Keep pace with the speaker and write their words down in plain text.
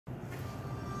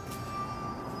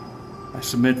I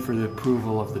submit for the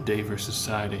approval of the Daver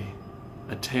Society,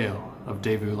 A Tale of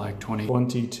DaveWeLike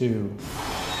 2022.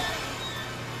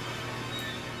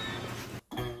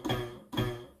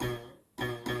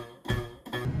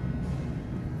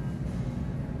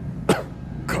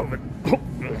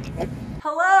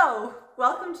 Hello!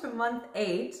 Welcome to month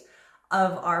 8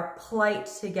 of our plight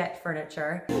to get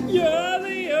furniture. You're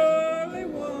the only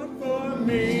one for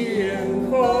me, and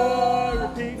 4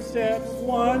 repeat steps,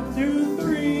 1, 2,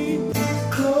 3.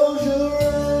 Close your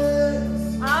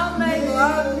eyes. I'll make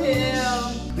love to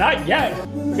him. Not yet.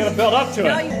 We gotta build up to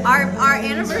it. Our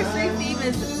anniversary theme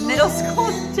is middle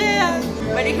school dance.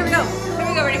 Ready? Here we go. Here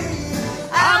we go. Ready?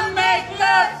 I'll make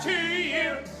love to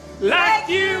you like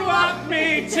you want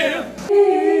me to.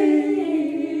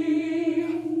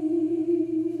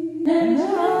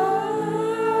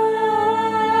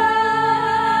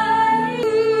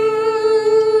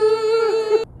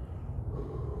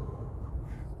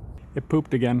 It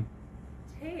pooped again.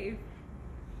 Dave.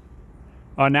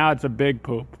 Oh, now it's a big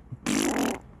poop.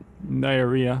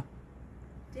 Diarrhea.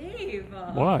 Dave.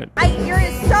 What? You're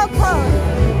so close.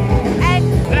 And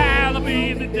that'll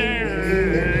be the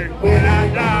day when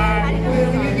I die.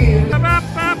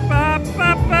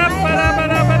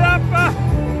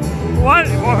 What?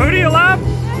 Well, who do you love?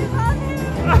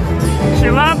 She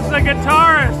loves the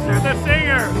guitarist or the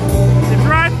singer. It's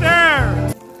right there.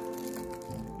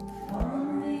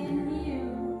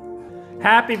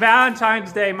 Happy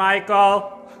Valentine's Day,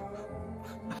 Michael.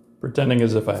 Pretending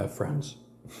as if I have friends.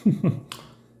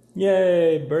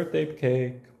 Yay, birthday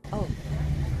cake. oh.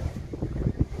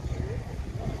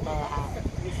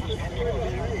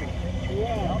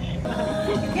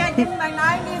 You can't give me my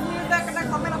 90s music and then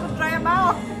come in and try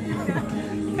about.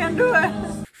 You can't do it.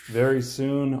 Very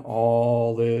soon,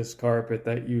 all this carpet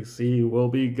that you see will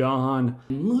be gone.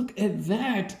 Look at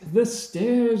that! The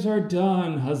stairs are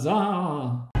done!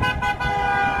 Huzzah!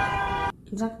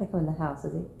 He's not gonna come in the house,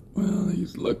 is he? Well,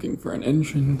 he's looking for an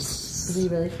entrance. Is he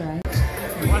really trying?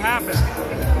 What happened?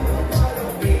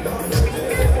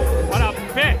 What a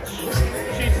bitch!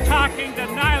 She's talking to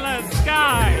Nyla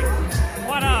Sky!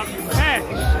 What a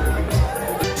bitch!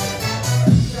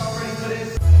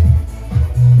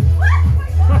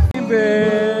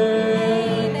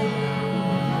 Baby,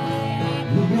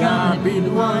 you gotta be the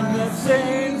one that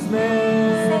saves me.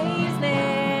 Saves me.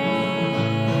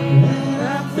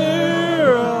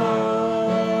 After all.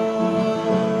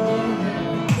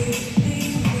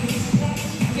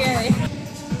 Scary.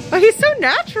 Oh, he's so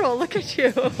natural. Look at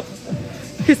you.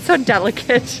 He's so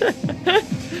delicate.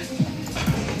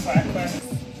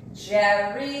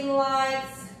 Jerry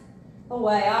likes the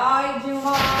way I do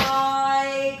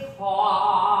my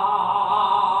car.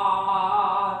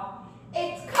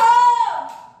 It's cold.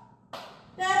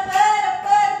 It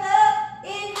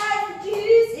has the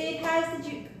juice. It has the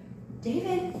juice.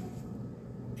 David,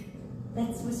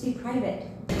 that's supposed to be private.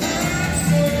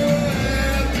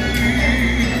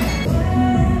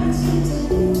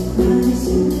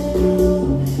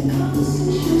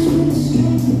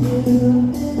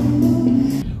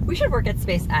 We should work at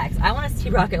SpaceX. I want to see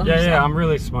rocket launch. Yeah, I'm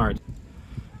really smart.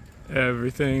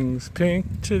 Everything's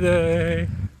pink today.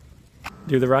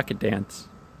 Do the rocket dance.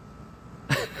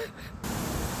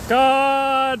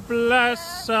 God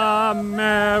bless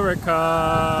America.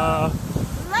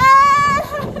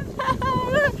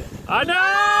 I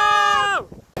know!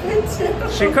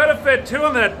 She could have fit 2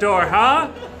 in that door,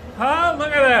 huh? Huh? Look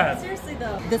at that. Seriously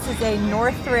though. This is a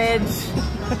Northridge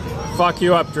Fuck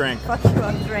you up drink. fuck you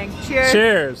up drink. Cheers.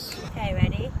 Cheers. Okay,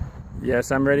 ready?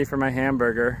 Yes, I'm ready for my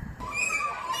hamburger.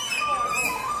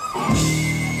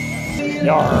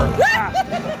 Yarr.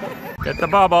 Get the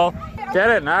bubble. Get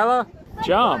it, Nyla.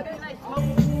 Jump.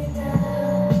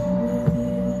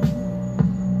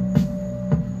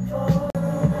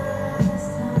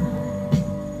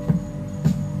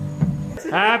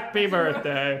 Happy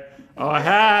birthday. Oh,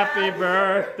 happy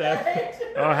birthday.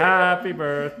 Oh, happy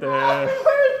birthday.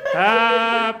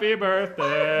 Happy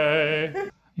birthday.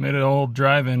 Made an old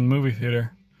drive-in movie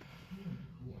theater.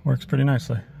 Works pretty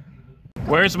nicely.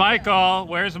 Where's Michael?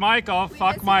 Where's Michael?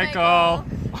 Fuck Michael.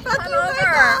 Fuck you,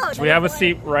 Michael. We have a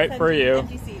seat right for you.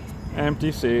 Empty seat.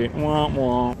 Empty seat. Wah,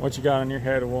 wah. What you got on your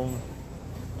head, woman?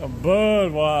 A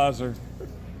Budweiser.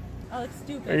 Oh, it's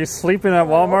stupid. Are you sleeping at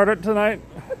Walmart tonight?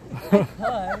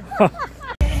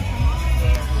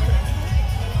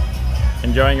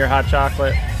 Enjoying your hot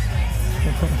chocolate?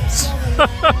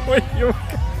 Wait, you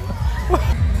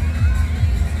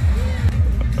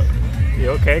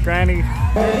okay, Granny?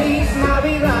 Feliz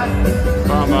Navidad.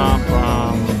 Bum, bum,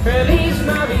 bum. Feliz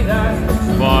Navidad.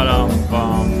 Bum,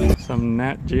 bum. Some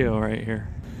Nat Geo right here.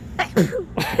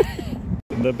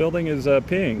 The building is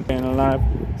peeing. Staying alive,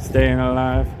 staying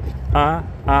alive.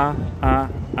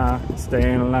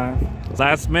 Staying alive.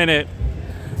 Last minute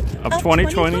of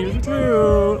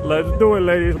 2022. Let's do it,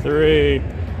 ladies. 3,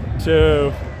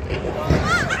 2.